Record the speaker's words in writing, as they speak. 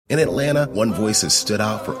In Atlanta, one voice has stood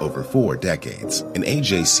out for over 4 decades. An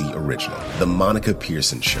AJC original, The Monica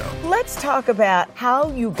Pearson Show. Let's talk about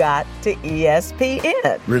how you got to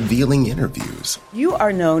ESPN. Revealing interviews. You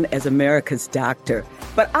are known as America's doctor,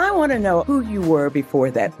 but I want to know who you were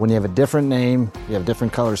before that. When you have a different name, you have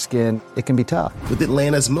different color skin, it can be tough. With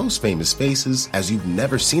Atlanta's most famous faces as you've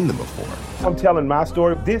never seen them before. I'm telling my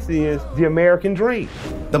story. This is the American dream.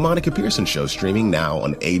 The Monica Pearson Show, streaming now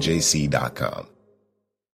on AJC.com.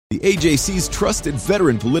 The AJC's trusted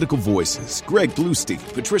veteran political voices, Greg Bluestein,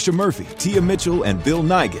 Patricia Murphy, Tia Mitchell, and Bill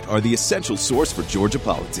Nighet, are the essential source for Georgia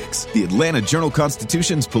politics. The Atlanta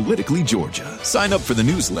Journal-Constitution's Politically Georgia. Sign up for the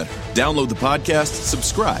newsletter, download the podcast,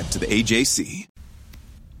 subscribe to the AJC.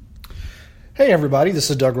 Hey everybody, this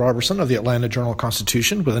is Doug Robertson of the Atlanta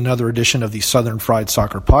Journal-Constitution with another edition of the Southern Fried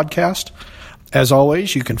Soccer Podcast. As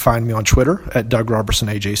always, you can find me on Twitter at Doug Robertson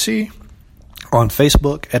AJC, on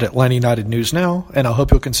Facebook at Atlanta United News Now, and I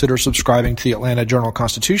hope you'll consider subscribing to the Atlanta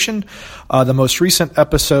Journal-Constitution. The most recent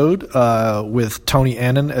episode with Tony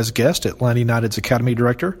Annan as guest, Atlanta United's Academy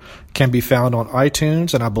Director, can be found on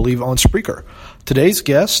iTunes and I believe on Spreaker. Today's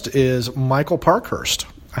guest is Michael Parkhurst.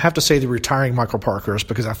 I have to say the retiring Michael Parkhurst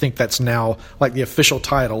because I think that's now like the official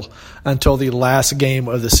title until the last game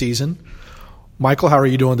of the season. Michael, how are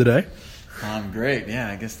you doing today? I'm great. Yeah,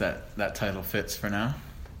 I guess that title fits for now.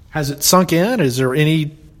 Has it sunk in? Is there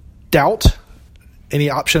any doubt, any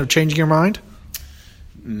option of changing your mind?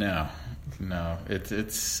 No.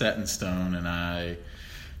 It's set in stone, and I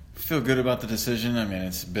feel good about the decision. I mean,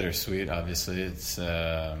 it's bittersweet, obviously. It's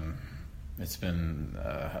been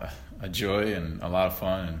a joy and a lot of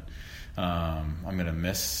fun, and I'm going to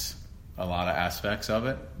miss a lot of aspects of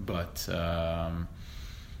it, but I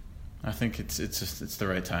think it's the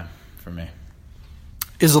right time for me.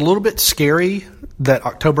 Is it a little bit scary that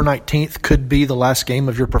October 19th could be the last game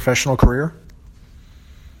of your professional career?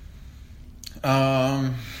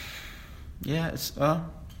 Yeah, it's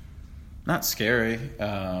not scary.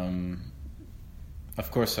 Of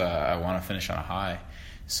course, I want to finish on a high.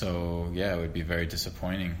 So, yeah, it would be very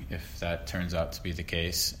disappointing if that turns out to be the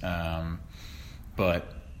case.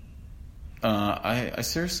 But I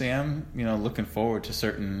seriously am, looking forward to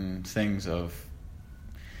certain things of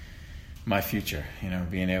my future,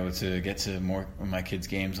 being able to get to more of my kids'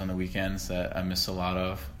 games on the weekends that I miss a lot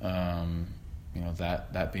of,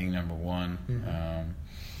 that being number one. Mm-hmm.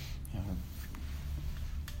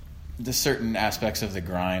 There's certain aspects of the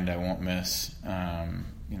grind I won't miss,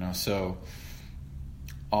 so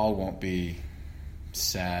all won't be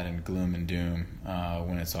sad and gloom and doom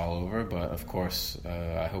when it's all over, but of course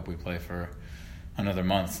I hope we play for another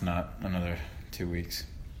month, not another 2 weeks.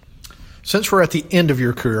 Since we're at the end of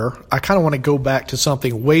your career, I kind of want to go back to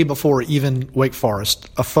something way before even Wake Forest.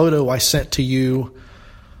 A photo I sent to you,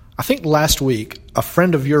 I think last week, a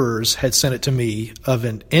friend of yours had sent it to me of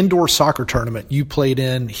an indoor soccer tournament you played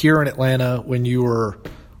in here in Atlanta when you were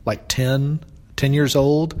like 10 years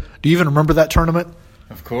old. Do you even remember that tournament?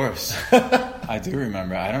 Of course. I do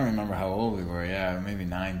remember. I don't remember how old we were. Yeah, maybe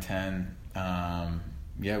 9, 10.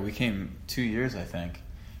 We came 2 years, I think.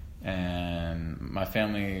 And my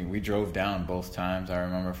family, we drove down both times. I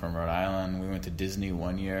remember from Rhode Island. We went to Disney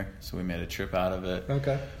one year, so we made a trip out of it.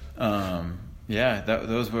 Okay.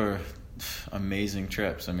 Those were amazing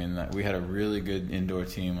trips. I mean, we had a really good indoor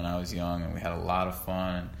team when I was young, and we had a lot of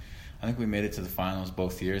fun. And I think we made it to the finals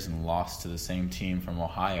both years and lost to the same team from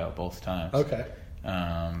Ohio both times. Okay.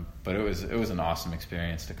 But it was an awesome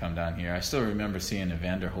experience to come down here. I still remember seeing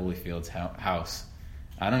Evander Holyfield's house.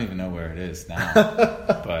 I don't even know where it is now,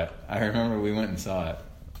 but I remember we went and saw it.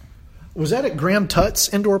 Was that at Graham Tutt's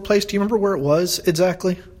indoor place? Do you remember where it was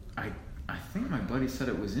exactly? I think my buddy said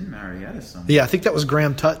it was in Marietta somewhere. Yeah, I think that was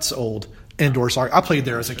Graham Tutt's old indoor soccer. I played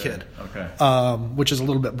there as a kid. Okay. Which is a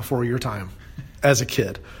little bit before your time as a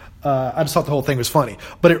kid. I just thought the whole thing was funny.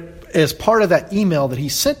 But as part of that email that he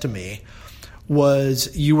sent to me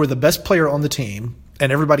was you were the best player on the team,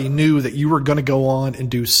 and everybody knew that you were going to go on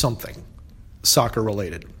and do something soccer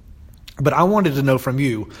related. But I wanted to know from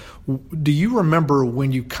you, do you remember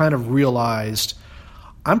when you kind of realized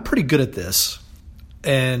I'm pretty good at this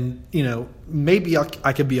and, maybe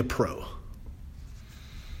I could be a pro?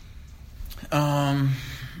 I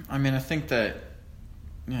think that,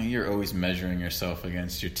 you're always measuring yourself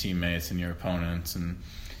against your teammates and your opponents. And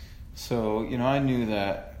so, I knew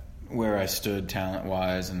that where I stood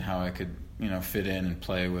talent-wise and how I could, fit in and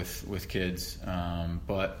play with kids.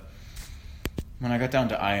 But when I got down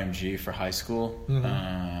to IMG for high school, mm-hmm.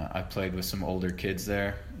 I played with some older kids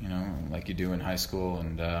there, like you do in high school.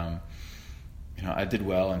 And, I did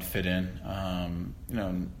well and fit in.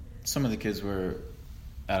 Some of the kids were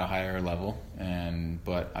at a higher level,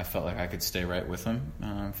 but I felt like I could stay right with him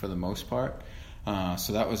for the most part.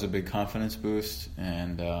 So that was a big confidence boost,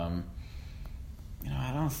 and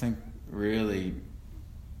I don't think really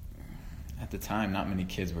at the time not many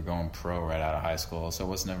kids were going pro right out of high school, so it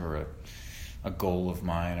was never a goal of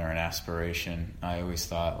mine or an aspiration. I always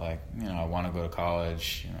thought I want to go to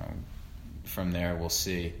college. From there we'll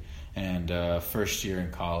see. And first year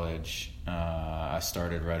in college, I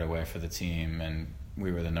started right away for the team, and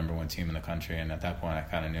we were the number one team in the country. And at that point, I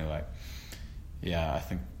kind of knew, I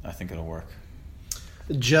think it'll work.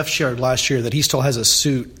 Jeff shared last year that he still has a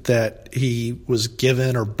suit that he was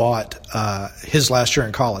given or bought his last year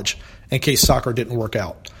in college in case soccer didn't work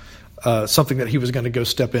out. Something that he was going to go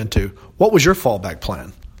step into. What was your fallback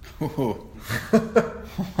plan?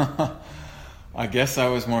 I guess I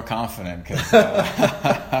was more confident because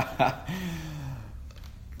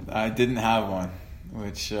I didn't have one,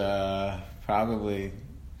 which probably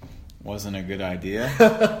wasn't a good idea.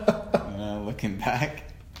 Looking back,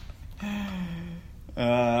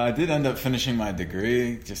 I did end up finishing my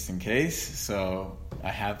degree just in case, so I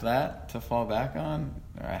have that to fall back on,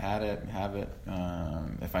 or I had it, have it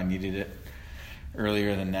if I needed it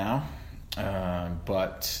earlier than now.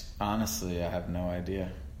 But honestly, I have no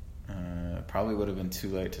idea. Probably would have been too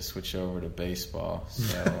late to switch over to baseball.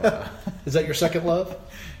 So, is that your second love?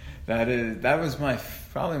 That was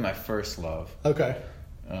probably my first love. Okay.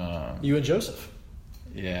 You and Joseph.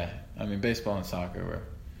 Yeah, I mean baseball and soccer were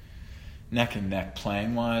neck and neck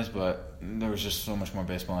playing wise, but there was just so much more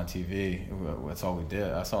baseball on TV. That's all we did.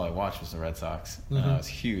 That's all I watched was the Red Sox. Mm-hmm. I was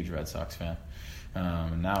a huge Red Sox fan.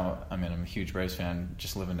 Now, I'm a huge Braves fan,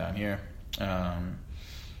 just living down here.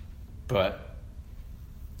 But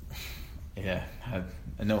yeah, had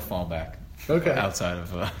no fallback. Okay. Outside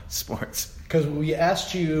of sports. Because we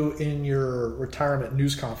asked you in your retirement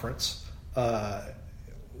news conference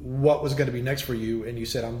what was going to be next for you, and you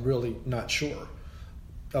said, I'm really not sure.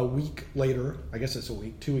 A week later, I guess it's a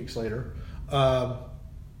week, 2 weeks later, have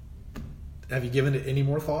you given it any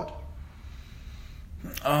more thought?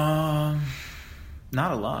 Not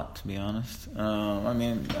a lot, to be honest.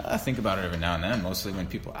 I think about it every now and then, mostly when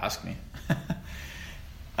people ask me.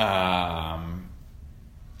 I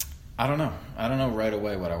don't know. I don't know right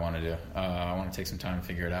away what I want to do. I want to take some time to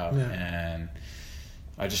figure it out. Yeah. And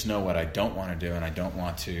I just know what I don't want to do, and I don't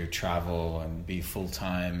want to travel and be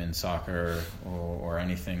full-time in soccer or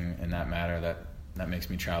anything in that matter that makes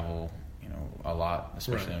me travel, a lot,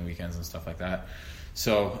 especially on weekends and stuff like that.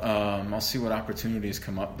 So I'll see what opportunities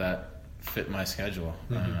come up that fit my schedule.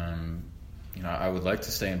 Mm-hmm. I would like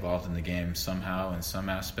to stay involved in the game somehow in some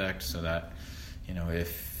aspect so that,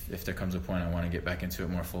 if there comes a point I want to get back into it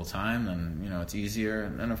more full time, then it's easier.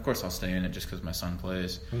 And of course I'll stay in it just because my son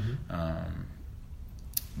plays. Mm-hmm.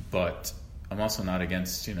 But I'm also not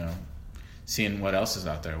against seeing what else is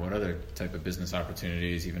out there, what other type of business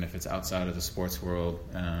opportunities, even if it's outside of the sports world.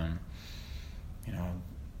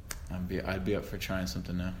 I'd be up for trying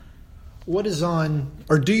something new. What is on,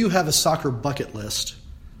 or do you have a soccer bucket list?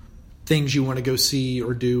 Things you want to go see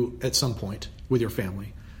or do at some point with your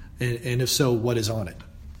family, and if so, what is on it?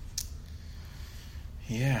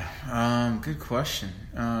 Yeah, good question.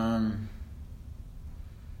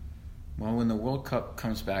 Well, when the World Cup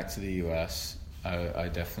comes back to the U.S., I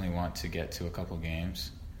definitely want to get to a couple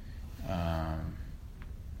games.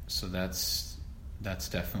 So that's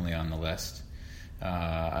definitely on the list.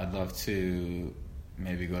 I'd love to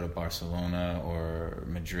maybe go to Barcelona or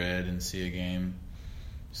Madrid and see a game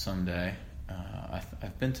someday.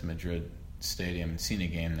 I've been to Madrid Stadium and seen a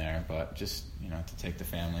game there, but just to take the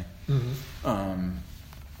family. Mm-hmm.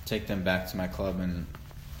 Take them back to my club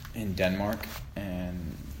in Denmark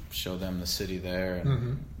and show them the city there and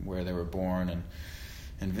mm-hmm. where they were born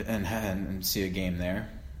and see a game there.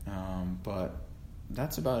 But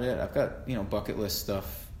that's about it. I've got bucket list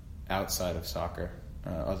stuff outside of soccer,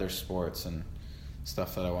 other sports and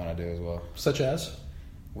stuff that I want to do as well. Such as?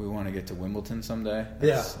 We want to get to Wimbledon someday.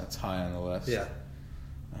 That's high on the list. Yeah.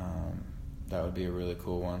 That would be a really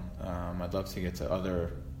cool one. I'd love to get to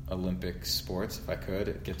other Olympic sports if I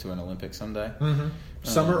could get to an Olympic someday. Mm-hmm.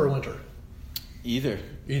 Summer or winter? Either.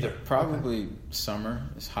 Probably okay. Summer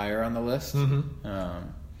is higher on the list. Mm-hmm.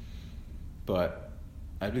 But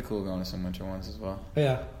I'd be cool going to some winter ones as well.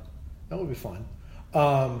 Yeah, that would be fun.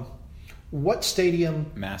 What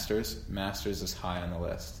stadium? Masters is high on the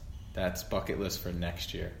list. That's bucket list for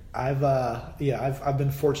next year. I've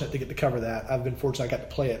been fortunate to get to cover that. I've been fortunate I got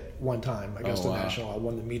to play it one time against the National. I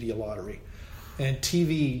won the media lottery. And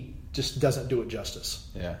TV just doesn't do it justice.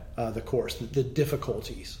 Yeah. The course, the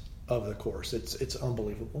difficulties of the course. It's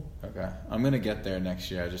unbelievable. Okay. I'm going to get there next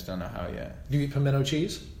year. I just don't know how yet. Do you eat pimento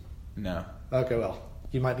cheese? No. Okay, well,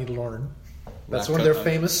 you might need to learn. That's one of their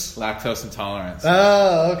famous... Lactose intolerance.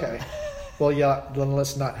 Oh, okay. Well, yeah, then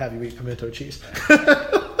let's not have you eat pimento cheese.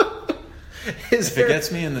 If it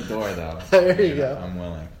gets me in the door, though, there you go. I'm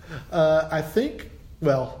willing. I think...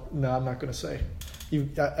 Well, no, I'm not going to say.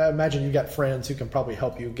 I imagine you got friends who can probably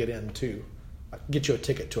help you get you a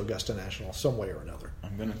ticket to Augusta National some way or another.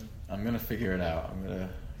 I'm gonna figure it out. I'm gonna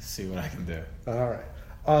see what I can do. All right.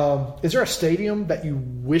 Is there a stadium that you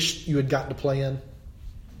wished you had gotten to play in?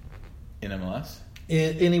 In MLS?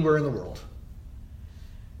 Anywhere in the world.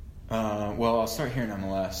 Well, I'll start here in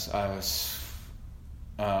MLS.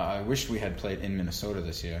 I wished we had played in Minnesota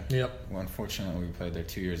this year. Yep. Well, unfortunately, we played there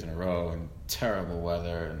 2 years in a row in terrible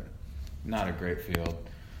weather and not a great field.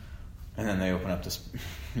 And then they open up this,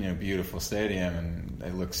 beautiful stadium, and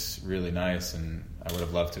it looks really nice. And I would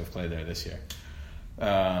have loved to have played there this year.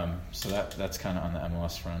 So that's kind of on the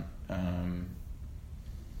MLS front.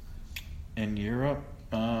 In Europe,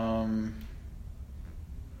 not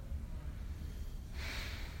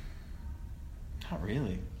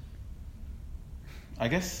really. I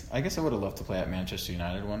guess I would have loved to play at Manchester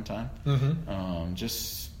United one time. Mm-hmm.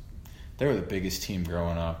 They were the biggest team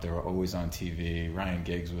growing up. They were always on TV. Ryan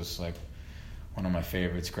Giggs was like one of my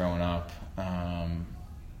favorites growing up.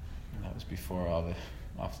 That was before all the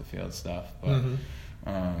off the field stuff. But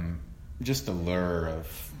just the lure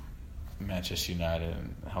of Manchester United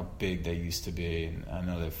and how big they used to be. And I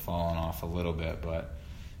know they've fallen off a little bit, but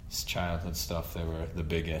it's childhood stuff. They were the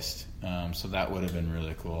biggest. So that would have been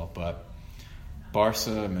really cool. But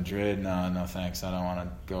Barca, Madrid, no thanks. I don't want to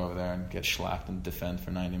go over there and get schlacked and defend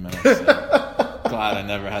for 90 minutes. So glad I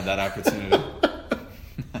never had that opportunity.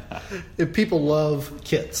 If people love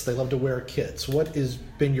kits, they love to wear kits. What has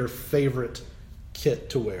been your favorite kit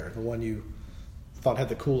to wear? The one you thought had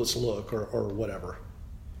the coolest look or whatever?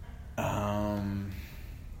 I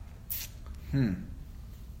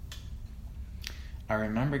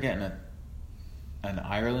remember getting an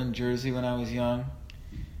Ireland jersey when I was young.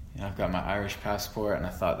 I've got my Irish passport, and I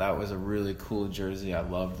thought that was a really cool jersey. I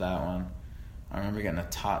loved that one. I remember getting a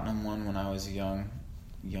Tottenham one when I was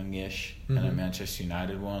youngish, and a Manchester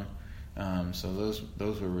United one. So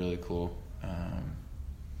those were really cool.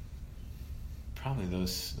 Probably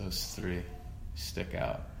those three stick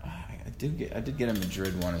out. I did get a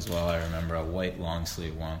Madrid one as well. I remember a white long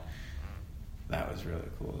sleeve one. That was really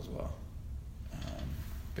cool as well.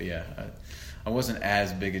 But yeah, I wasn't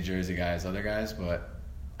as big a jersey guy as other guys, but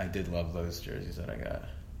I did love those jerseys that I got.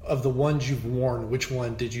 Of the ones you've worn, which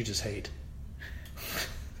one did you just hate?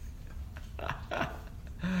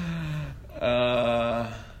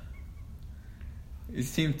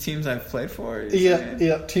 Teams I've played for?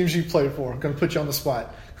 Yeah, teams you've played for. I'm going to put you on the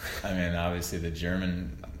spot. I mean, obviously the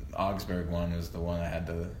German Augsburg one was the one I had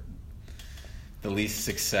the least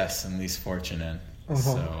success and least fortune in.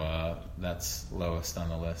 So that's lowest on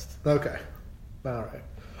the list. Okay. All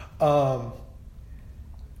right.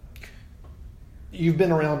 You've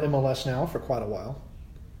been around MLS now for quite a while.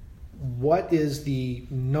 What is the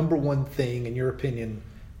number one thing, in your opinion,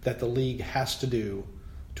 that the league has to do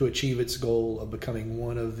to achieve its goal of becoming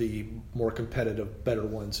one of the more competitive, better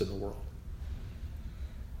ones in the world?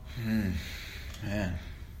 Man.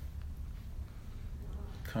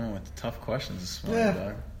 Coming with the tough questions this morning,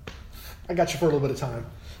 Doug. I got you for a little bit of time.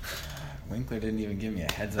 Winkler didn't even give me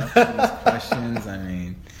a heads up for these questions. I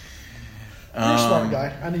mean... You're a smart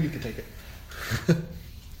guy. I knew you could take it.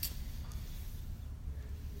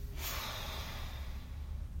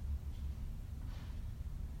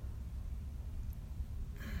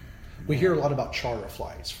 We hear a lot about charter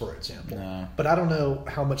flights, for example. No. But I don't know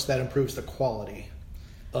how much that improves the quality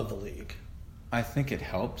of the league. I think it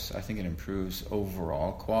helps. I think it improves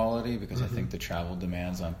overall quality because I think the travel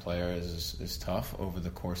demands on players is tough over the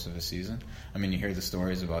course of a season. I mean, you hear the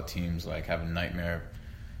stories about teams like having nightmare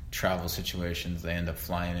travel situations. They end up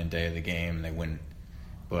flying in day of the game and they win.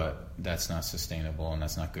 But that's not sustainable and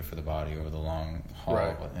that's not good for the body over the long haul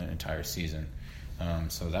of an entire season.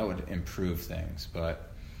 So that would improve things. But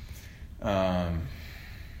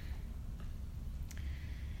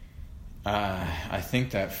I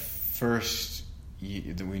think that first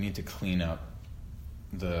we need to clean up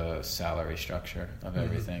the salary structure of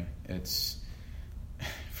everything. It's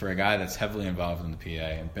for a guy that's heavily involved in the PA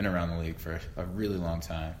and been around the league for a really long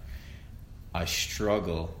time. I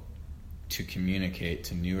struggle to communicate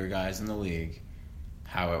to newer guys in the league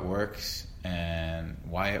how it works and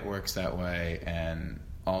why it works that way and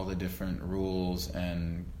all the different rules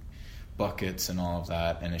and buckets and all of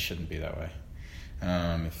that, and it shouldn't be that way.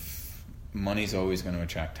 money's always going to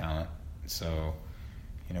attract talent. So,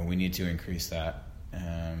 we need to increase that.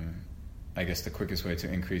 I guess the quickest way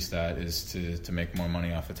to increase that is to make more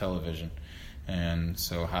money off of television. And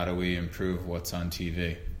so how do we improve what's on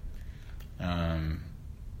TV?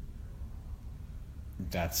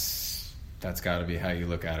 That's got to be how you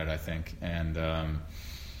look at it, I think. And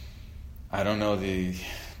I don't know the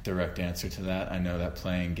direct answer to that. I know that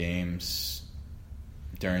playing games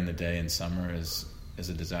during the day in summer is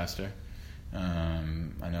a disaster.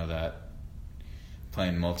 I know that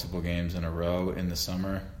playing multiple games in a row in the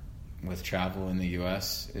summer with travel in the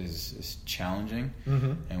U.S. is challenging.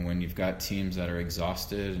 Mm-hmm. And when you've got teams that are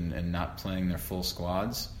exhausted and not playing their full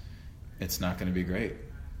squads, it's not going to be great.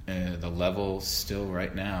 The level still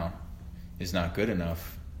right now is not good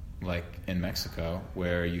enough, like in Mexico,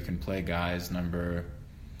 where you can play guys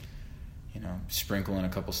sprinkle in a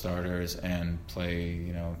couple starters and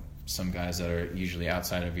play, some guys that are usually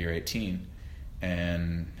outside of year 18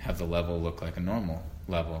 and have the level look like a normal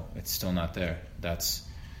level. It's still not there.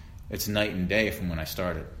 It's night and day from when I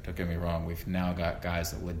started. Don't get me wrong. We've now got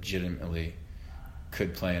guys that legitimately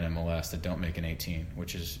could play in MLS that don't make an 18,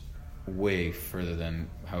 which is way further than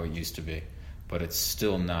how it used to be. But it's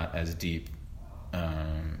still not as deep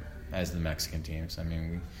as the Mexican teams. I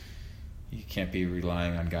mean, you can't be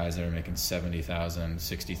relying on guys that are making $70,000,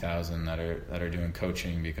 $60,000 that are doing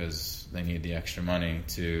coaching because they need the extra money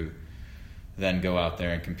to then go out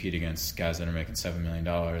there and compete against guys that are making $7 million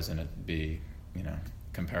and it be,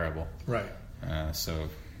 comparable. Right. So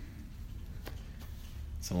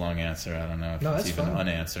it's a long answer. I don't know if it's even an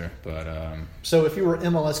unanswer, but so if you were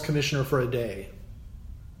MLS commissioner for a day,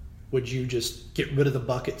 would you just get rid of the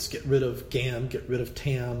buckets, get rid of GAM, get rid of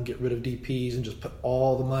TAM, get rid of DPs, and just put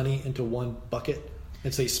all the money into one bucket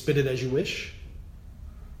and say spit it as you wish?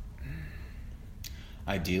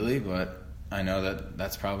 Ideally, but I know that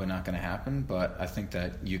that's probably not going to happen. But I think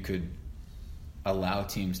that you could allow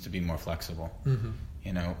teams to be more flexible. Mm-hmm.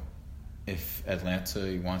 If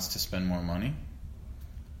Atlanta wants to spend more money,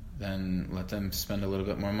 then let them spend a little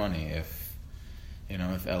bit more money. If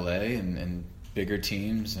LA and bigger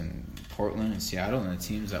teams and Portland and Seattle and the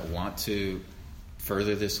teams that want to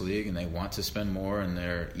further this league and they want to spend more and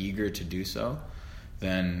they're eager to do so,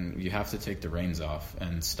 then you have to take the reins off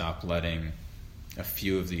and stop letting a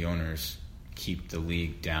few of the owners keep the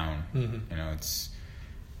league down. Mm-hmm.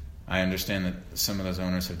 I understand that some of those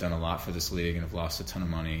owners have done a lot for this league and have lost a ton of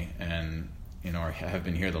money and have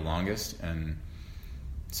been here the longest, and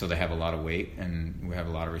so they have a lot of weight, and we have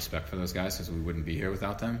a lot of respect for those guys because we wouldn't be here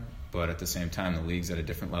without them. But at the same time, the league's at a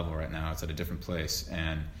different level right now. It's at a different place,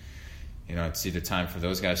 and it's either time for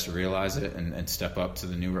those guys to realize it and step up to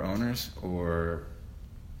the newer owners, or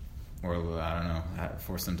I don't know,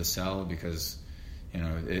 force them to sell because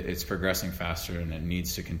it's progressing faster and it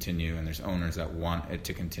needs to continue, and there's owners that want it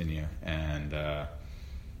to continue. And I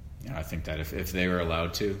think that if they were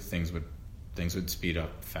allowed to, things would speed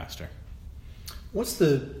up faster. What's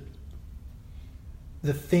the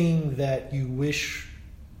thing that you wish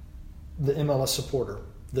the MLS supporter,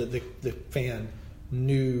 the fan,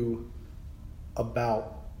 knew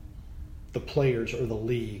about the players or the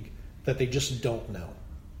league that they just don't know?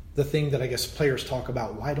 The thing that I guess players talk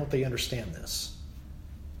about, why don't they understand this?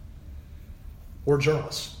 Or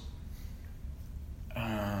journalists?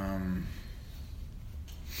 Why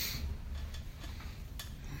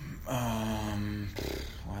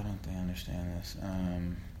don't they understand this? I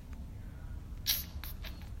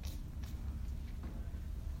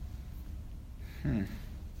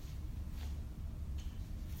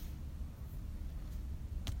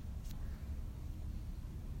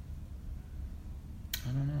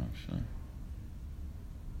don't know, actually.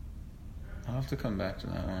 I'll have to come back to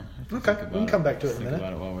that one. Okay, we can come back to it in a minute. Think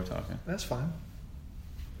about it while we're talking. That's fine.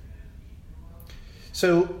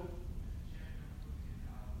 So,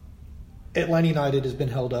 Atlanta United has been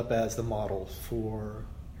held up as the model for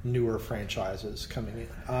newer franchises coming in.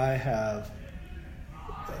 I have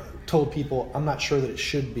told people I'm not sure that it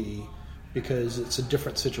should be because it's a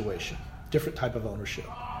different situation, different type of ownership,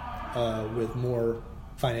 with more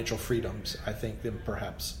financial freedoms, I think, than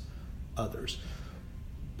perhaps others.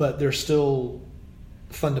 But there's still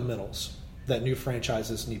fundamentals that new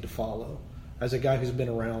franchises need to follow. As a guy who's been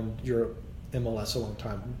around Europe, MLS a long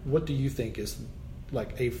time, what do you think is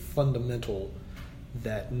like a fundamental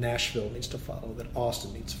that Nashville needs to follow, that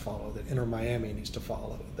Austin needs to follow, that Inter Miami needs to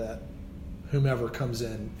follow, that whomever comes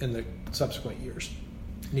in the subsequent years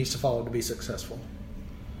needs to follow to be successful?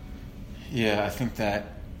 Yeah, I think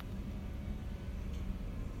that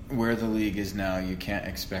where the league is now, you can't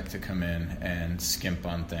expect to come in and skimp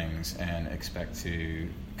on things and expect to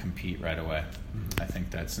compete right away. I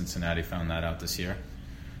think that Cincinnati found that out this year.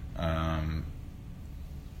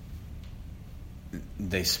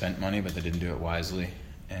 They spent money, but they didn't do it wisely.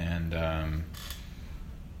 And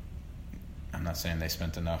I'm not saying they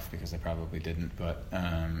spent enough, because they probably didn't, but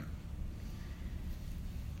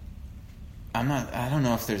I don't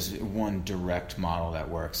know if there's one direct model that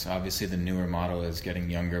works. Obviously, the newer model is getting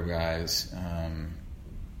younger guys,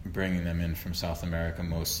 bringing them in from South America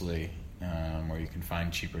mostly, where you can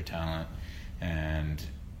find cheaper talent, and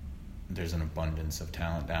there's an abundance of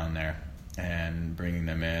talent down there, and bringing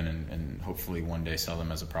them in and hopefully one day sell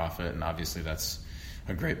them as a profit. And obviously, that's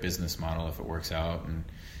a great business model if it works out. And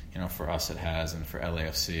for us it has, and for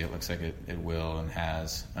LAFC it looks like it will and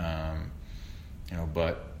has.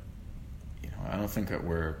 But I don't think that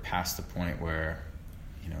we're past the point where,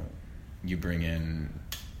 you bring in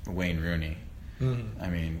Wayne Rooney. Mm-hmm. I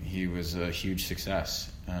mean, he was a huge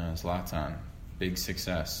success. Zlatan, big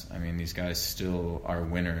success. I mean, these guys still are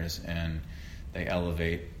winners, and they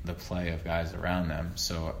elevate the play of guys around them.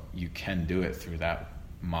 So you can do it through that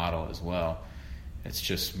model as well. It's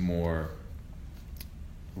just more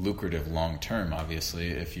lucrative long term, obviously,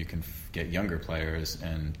 if you can get younger players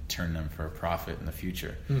and turn them for a profit in the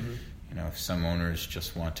future. Mm-hmm. If some owners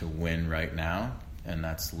just want to win right now, and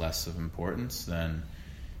that's less of importance, then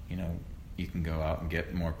you can go out and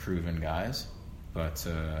get more proven guys, but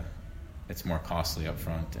it's more costly up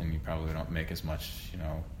front, and you probably don't make as much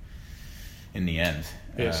in the end.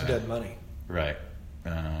 Yeah, it's dead money. Right.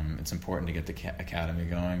 It's important to get the academy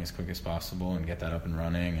going as quick as possible and get that up and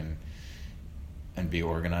running and be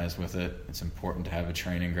organized with it. It's important to have a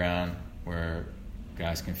training ground where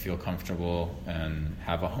guys can feel comfortable and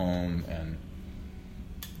have a home. And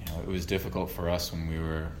it was difficult for us when we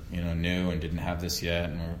were new and didn't have this yet,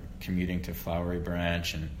 and we're commuting to Flowery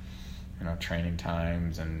Branch, and training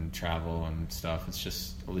times and travel and stuff. It's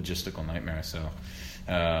just a logistical nightmare. So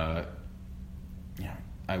I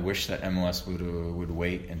wish that MLS would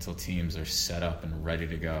wait until teams are set up and ready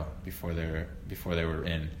to go before they were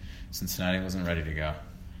in. Cincinnati wasn't ready to go.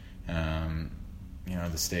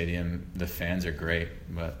 The stadium, the fans are great,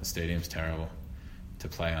 but the stadium's terrible to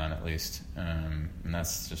play on, at least. And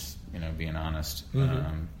that's just, being honest.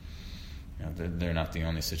 Mm-hmm. They're not the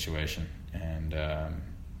only situation. And,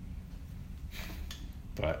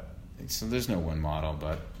 so there's no one model,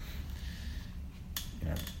 but,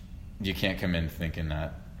 you can't come in thinking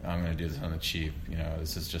that I'm going to do this on the cheap.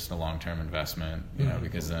 This is just a long-term investment,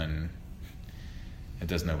 because then it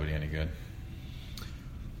does nobody any good.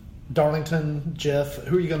 Darlington, Jeff,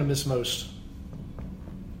 who are you going to miss most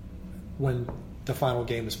when the final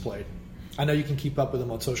game is played? I know you can keep up with them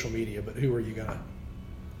on social media, but who are you going to,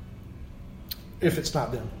 if it's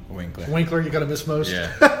not them? Winkler, you're going to miss most?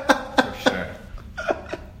 Yeah, for sure.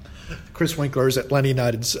 Chris Winkler is Atlanta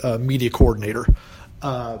United's media coordinator.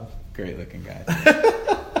 Great looking guy.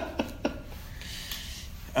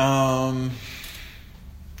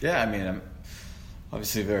 Yeah, I mean, I'm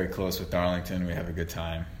obviously very close with Darlington. We have a good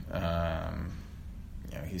time.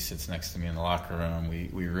 He sits next to me in the locker room.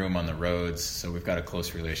 We room on the roads, so we've got a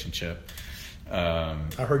close relationship. I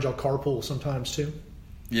heard y'all carpool sometimes too.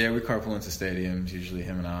 Yeah, we carpool into stadiums. Usually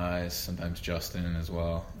him and I. Sometimes Justin as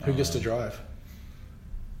well. Who gets to drive?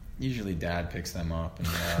 Usually Dad picks them up, and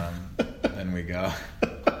then we go.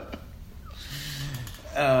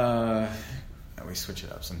 We switch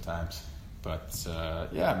it up sometimes, but that's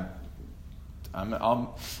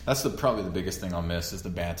probably the biggest thing I'll miss is the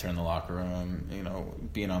banter in the locker room.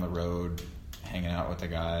 Being on the road, hanging out with the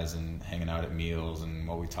guys, and hanging out at meals, and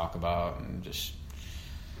what we talk about, and just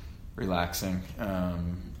relaxing.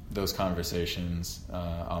 Those conversations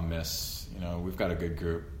I'll miss. We've got a good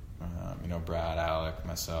group. Brad, Alec,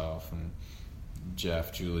 myself, and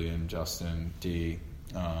Jeff, Julian, Justin, D.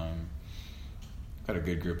 Got a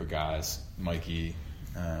good group of guys. Mikey.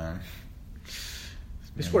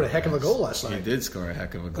 He scored a heck of a goal last night. He did score a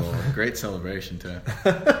heck of a goal. Great celebration, too.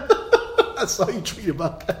 I saw you tweet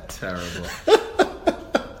about that. Terrible.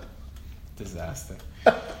 Disaster.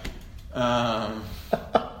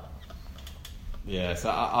 Yeah, so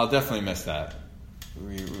I'll definitely miss that.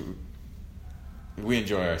 We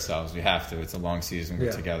enjoy ourselves. We have to. It's a long season.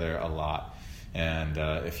 We're together a lot. And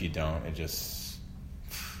if you don't, it's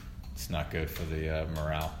not good for the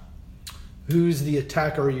morale. Who's the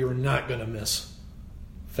attacker you're not going to miss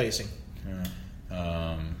facing?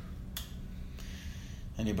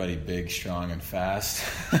 Anybody big, strong, and fast.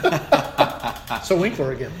 So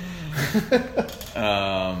Winkler again.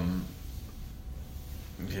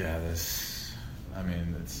 I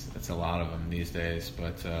mean, it's a lot of them these days.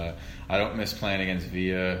 But I don't miss playing against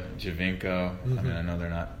Villa, Javinko. I mean, I know they're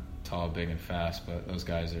not tall, big, and fast, but those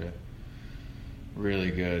guys are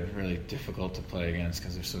really good, really difficult to play against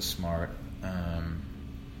because they're so smart.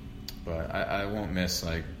 But I won't miss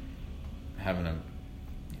like having a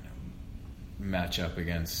match up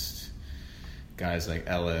against guys like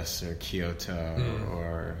Ellis or Kyoto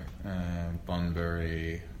or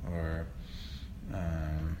Bunbury or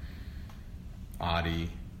Adi,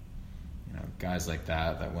 guys like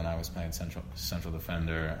that when I was playing central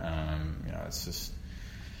defender, it's just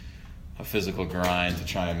a physical grind to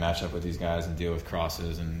try and match up with these guys and deal with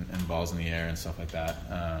crosses and balls in the air and stuff like that.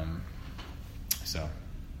 So,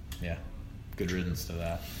 yeah, good riddance to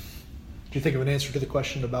that. Do you think of an answer to the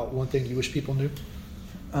question about one thing you wish people knew?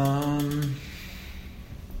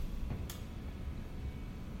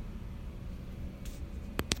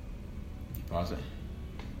 Pause it.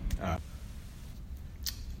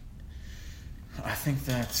 I think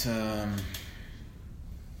that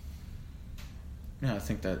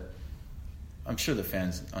I'm sure the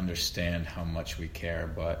fans understand how much we care,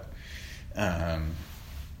 but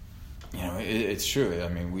it's true. I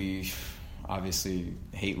mean, we obviously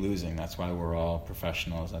hate losing. That's why we're all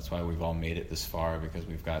professionals. That's why we've all made it this far, because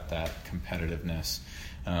we've got that competitiveness,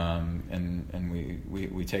 and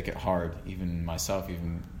we take it hard. Even myself,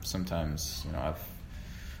 even sometimes,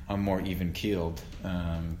 I'm more even keeled.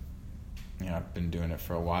 I've been doing it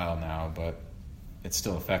for a while now, but it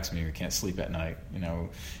still affects me. We can't sleep at night.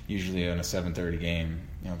 Usually on a 7:30 game,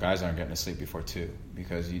 guys aren't getting to sleep before 2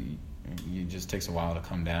 because you just takes a while to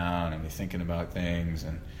come down and you're thinking about things,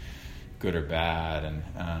 and good or bad, and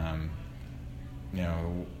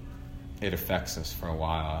it affects us for a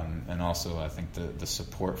while. And also I think the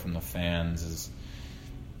support from the fans is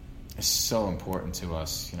so important to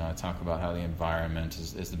us. I talk about how the environment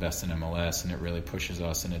is the best in MLS, and it really pushes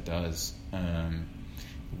us, and it does.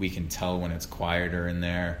 We can tell when it's quieter in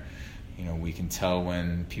there. We can tell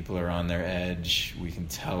when people are on their edge. We can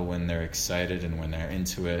tell when they're excited and when they're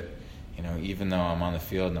into it. Even though I'm on the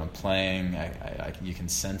field and I'm playing, you can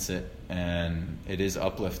sense it, and it is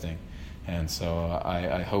uplifting. And so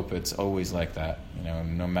I hope it's always like that.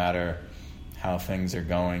 No matter how things are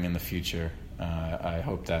going in the future, I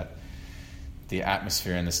hope that the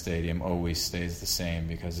atmosphere in the stadium always stays the same,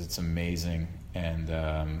 because it's amazing, and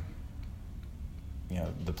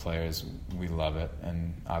the players, we love it,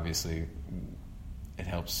 and obviously it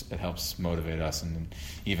helps motivate us, and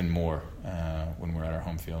even more when we're at our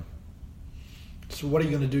home field. So what are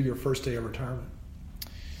you going to do your first day of retirement?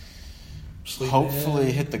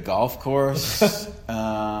 Hopefully hit the golf course,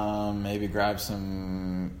 maybe grab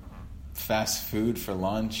some fast food for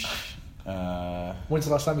lunch. When's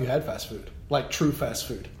the last time you had fast food? Like true fast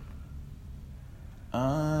food?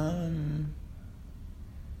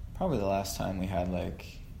 Probably the last time we had like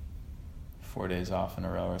 4 days off in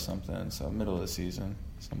a row or something. So middle of the season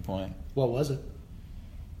at some point. What was it?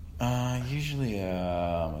 Usually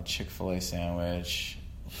a Chick-fil-A sandwich.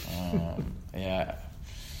 Yeah.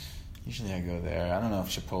 Usually I go there. I don't know if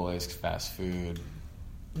Chipotle is fast food.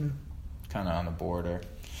 Kind of on the border.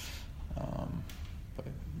 But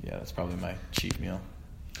yeah, that's probably my cheat meal.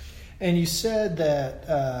 And you said that,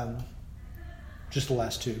 just the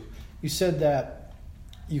last two, you said that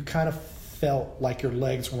you kind of felt like your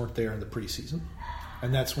legs weren't there in the preseason.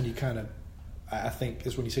 And that's when you kind of, I think,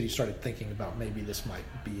 is when you said you started thinking about maybe this might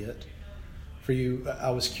be it for you.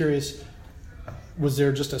 I was curious, was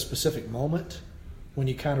there just a specific moment when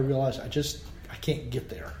you kind of realized, I can't get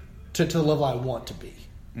there to the level I want to be?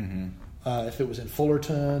 Mm-hmm. If it was in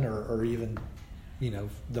Fullerton or even,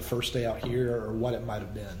 the first day out here, or what it might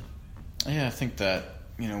have been. Yeah, I think that,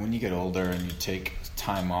 when you get older and you take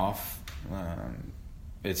time off,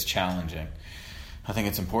 it's challenging. I think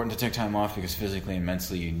it's important to take time off because physically and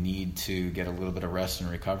mentally you need to get a little bit of rest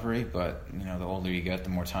and recovery, but the older you get,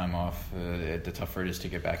 the more time off, the tougher it is to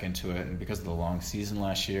get back into it. And because of the long season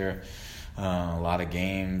last year, a lot of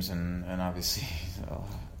games, and obviously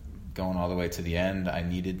going all the way to the end, I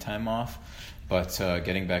needed time off. But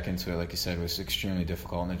getting back into it, like you said, was extremely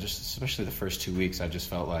difficult. And especially the first 2 weeks, I just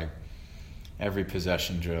felt like every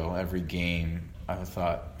possession drill, every game, I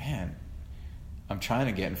thought, man, I'm trying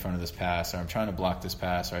to get in front of this pass, or I'm trying to block this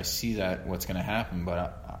pass, or I see that what's going to happen,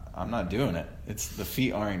 but I'm not doing it. It's the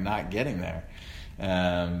feet aren't not getting there.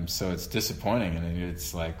 So it's disappointing, and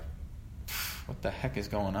it's like, what the heck is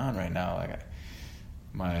going on right now? Like,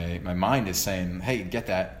 my mind is saying, hey, get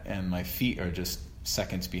that, and my feet are just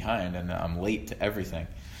seconds behind, and I'm late to everything.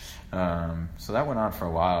 So that went on for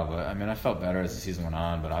a while, but I felt better as the season went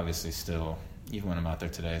on, but obviously still, even when I'm out there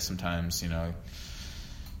today, sometimes,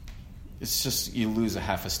 it's just you lose a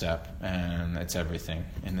half a step, and it's everything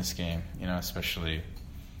in this game. Especially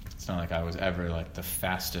it's not like I was ever like the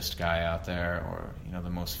fastest guy out there or the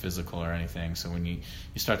most physical or anything. So when you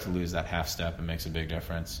start to lose that half step, it makes a big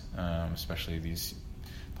difference. Especially these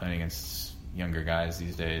playing against younger guys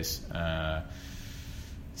these days.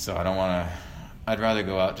 So I don't want to. I'd rather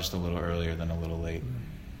go out just a little earlier than a little late.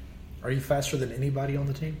 Are you faster than anybody on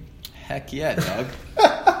the team? Heck yeah, Doug.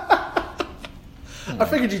 I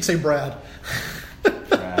figured you'd say Brad.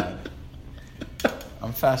 Brad.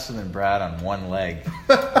 I'm faster than Brad on one leg.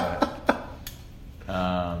 But,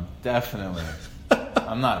 definitely.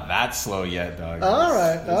 I'm not that slow yet, Doug. All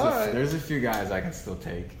right. There's a few guys I can still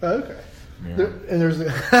take. Okay.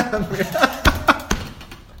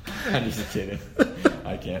 I'm just kidding.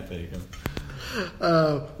 I can't take him.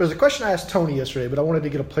 There's a question I asked Tony yesterday, but I wanted to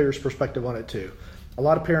get a player's perspective on it too. A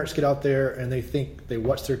lot of parents get out there and they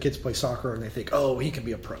watch their kids play soccer and they think, oh, he can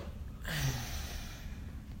be a pro.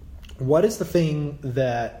 What is the thing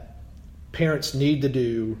that parents need to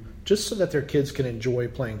do just so that their kids can enjoy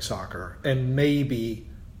playing soccer and maybe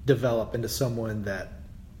develop into someone that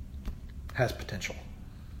has potential?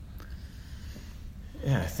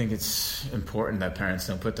 Yeah, I think it's important that parents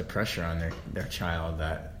don't put the pressure on their child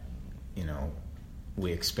that,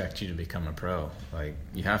 we expect you to become a pro. Like,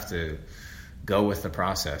 you have to go with the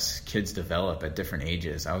process. Kids develop at different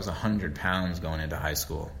ages. I was 100 pounds going into high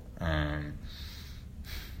school.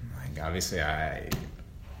 Obviously, I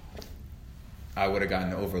would have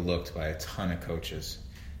gotten overlooked by a ton of coaches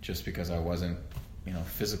just because I wasn't,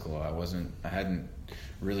 physical. I hadn't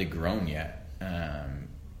really grown yet.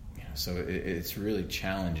 So it's really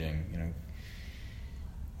challenging,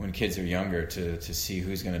 when kids are younger to see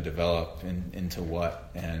who's going to develop into what.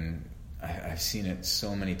 And I've seen it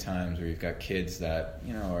so many times where you've got kids that,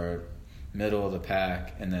 are middle of the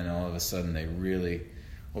pack, and then all of a sudden they really,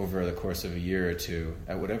 over the course of a year or two,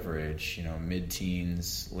 at whatever age,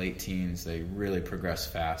 mid-teens, late teens, they really progress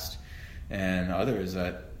fast. And others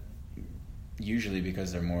that usually,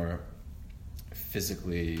 because they're more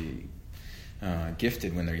physically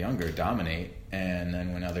gifted when they're younger, dominate. And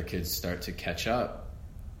then when other kids start to catch up,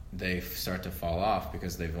 they start to fall off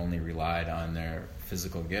because they've only relied on their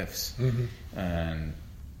physical gifts. Mm-hmm. And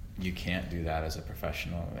you can't do that as a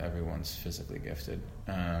professional. Everyone's physically gifted.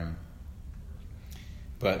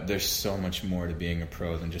 But there's so much more to being a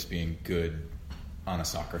pro than just being good on a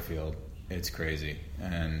soccer field. It's crazy.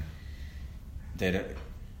 And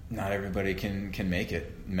not everybody can make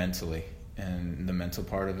it mentally. And the mental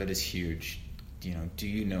part of it is huge. Do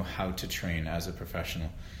you know how to train as a professional?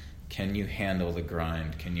 Can you handle the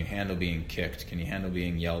grind? Can you handle being kicked? Can you handle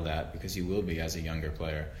being yelled at? Because you will be as a younger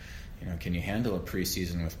player. Can you handle a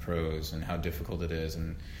preseason with pros and how difficult it is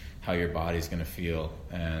and how your body's going to feel?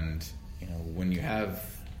 And, when you have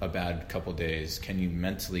a bad couple days, can you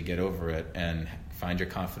mentally get over it and find your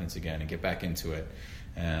confidence again and get back into it?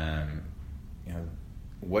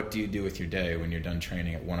 What do you do with your day when you're done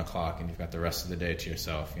training at 1 o'clock and you've got the rest of the day to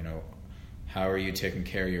yourself? How are you taking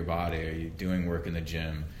care of your body? Are you doing work in the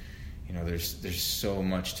gym? There's so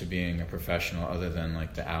much to being a professional other than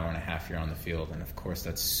like the hour and a half you're on the field. And of course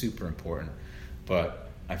that's super important. But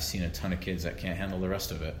I've seen a ton of kids that can't handle the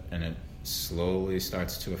rest of it. And it slowly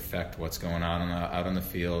starts to affect what's going on out on the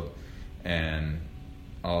field. And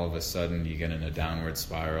all of a sudden you get in a downward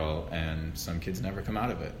spiral and some kids never come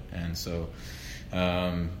out of it. And so,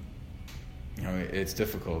 it's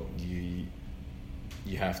difficult. You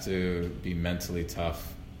have to be mentally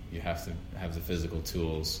tough. You have to have the physical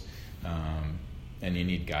tools. And you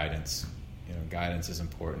need guidance. Guidance is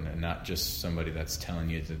important, and not just somebody that's telling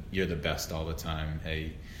you that you're the best all the time.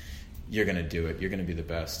 Hey, you're going to do it. You're going to be the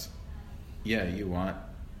best. Yeah, you want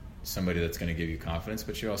somebody that's going to give you confidence,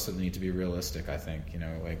 but you also need to be realistic, I think.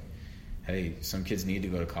 Hey, some kids need to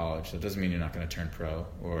go to college. That doesn't mean you're not going to turn pro.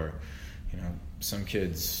 Or, some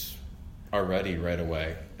kids are ready right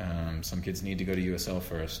away. Some kids need to go to USL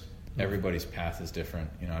first. Everybody's path is different.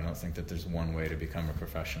 I don't think that there's one way to become a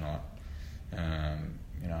professional. And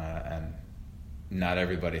not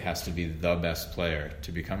everybody has to be the best player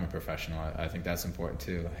to become a professional. I think that's important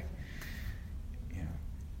too.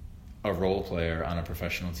 A role player on a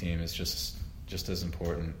professional team is just as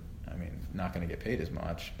important. I mean, not going to get paid as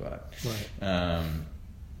much, but right.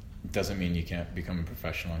 Doesn't mean you can't become a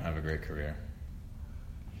professional and have a great career.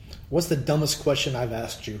 What's the dumbest question I've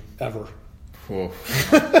asked you ever? Whoa.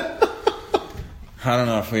 I don't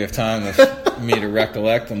know if we have time for me to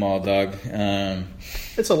recollect them all, Doug.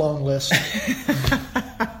 It's a long list.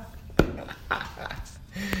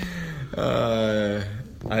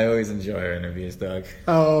 I always enjoy our interviews, Doug.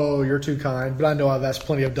 Oh, you're too kind. But I know I've asked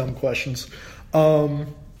plenty of dumb questions.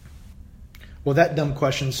 Well, that dumb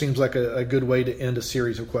question seems like a good way to end a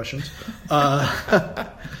series of questions.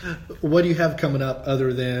 What do you have coming up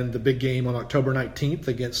other than the big game on October 19th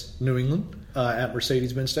against New England at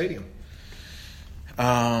Mercedes-Benz Stadium?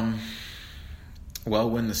 Well,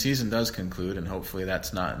 when the season does conclude, and hopefully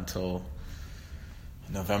that's not until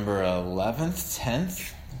November 11th,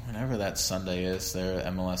 10th, whenever that Sunday is, their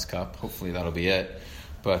MLS Cup, hopefully that'll be it.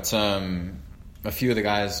 But a few of the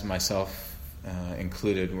guys, myself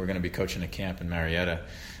included, we're going to be coaching a camp in Marietta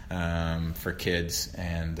for kids,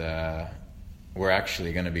 and we're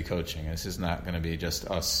actually going to be coaching. This is not going to be just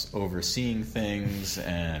us overseeing things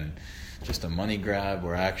and just a money grab.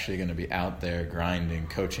 We're actually going to be out there grinding,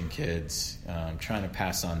 coaching kids, trying to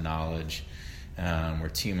pass on knowledge.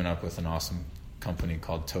 We're teaming up with an awesome company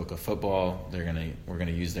called Toka Football. We're going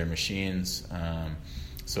to use their machines.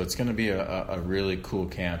 So it's going to be a really cool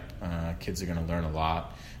camp. Kids are going to learn a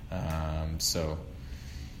lot. So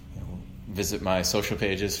visit my social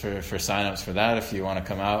pages for signups for that if you want to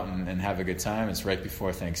come out and have a good time. It's right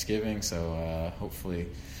before Thanksgiving, so hopefully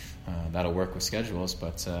that'll work with schedules,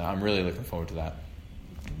 but I'm really looking forward to that.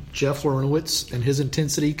 Jeff Leronowitz and his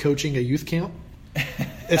intensity coaching a youth camp.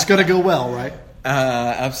 It's going to go well, right?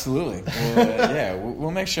 Absolutely.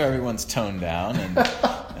 We'll make sure everyone's toned down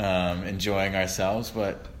and enjoying ourselves,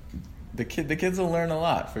 but the kids will learn a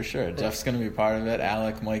lot for sure. Jeff's going to be part of it.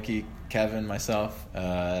 Alec, Mikey, Kevin, myself.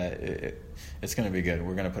 It's going to be good.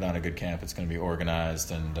 We're going to put on a good camp. It's going to be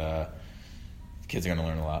organized, and the kids are going to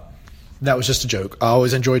learn a lot. That was just a joke. I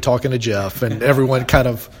always enjoy talking to Jeff, and everyone kind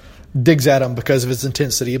of digs at him because of his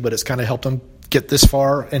intensity, but it's kind of helped him get this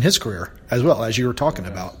far in his career as well, as you were talking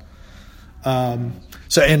about.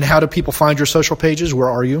 And how do people find your social pages?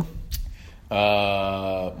 Where are you?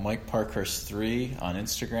 Mike Parkhurst 3 on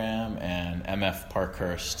Instagram and MF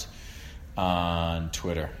Parkhurst on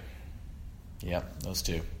Twitter. Yep, those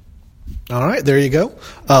two. All right, there you go.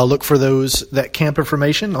 Look for that camp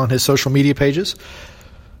information on his social media pages.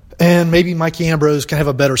 And maybe Mikey Ambrose can have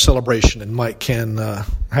a better celebration, and Mike can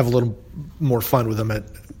have a little more fun with him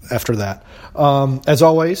after that. As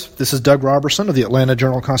always, this is Doug Robertson of the Atlanta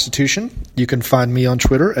Journal-Constitution. You can find me on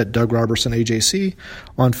Twitter at Doug Robertson AJC,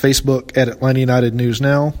 on Facebook at Atlanta United News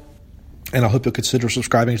Now, and I hope you'll consider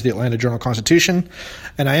subscribing to the Atlanta Journal-Constitution.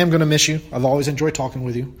 And I am going to miss you. I've always enjoyed talking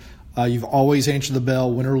with you. You've always answered the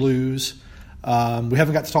bell, win or lose. We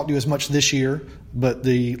haven't got to talk to you as much this year, but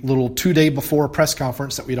the little 2 day before press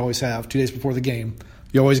conference that we'd always have, 2 days before the game,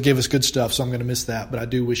 you always give us good stuff, so I'm going to miss that. But I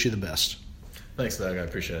do wish you the best. Thanks, Doug. I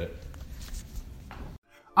appreciate it.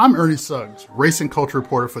 I'm Ernie Suggs, race and culture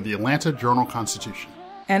reporter for the Atlanta Journal-Constitution.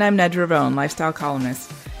 And I'm Nedra Ravone, lifestyle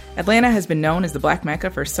columnist. Atlanta has been known as the Black Mecca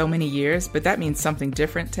for so many years, but that means something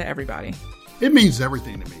different to everybody. It means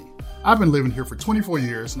everything to me. I've been living here for 24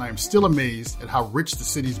 years, and I am still amazed at how rich the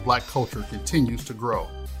city's Black culture continues to grow.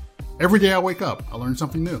 Every day I wake up, I learn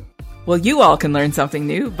something new. Well, you all can learn something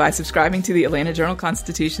new by subscribing to the Atlanta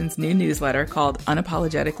Journal-Constitution's new newsletter called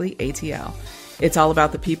Unapologetically ATL. It's all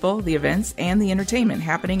about the people, the events, and the entertainment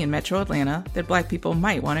happening in Metro Atlanta that Black people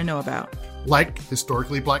might want to know about. Like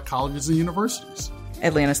historically Black colleges and universities.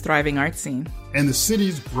 Atlanta's thriving art scene. And the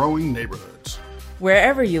city's growing neighborhoods.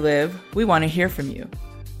 Wherever you live, we want to hear from you.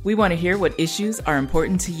 We want to hear what issues are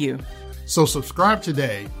important to you. So subscribe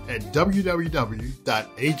today at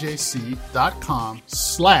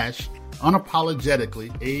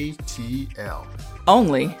www.ajc.com/unapologeticallyatl.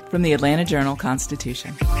 Only from the Atlanta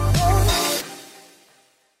Journal-Constitution.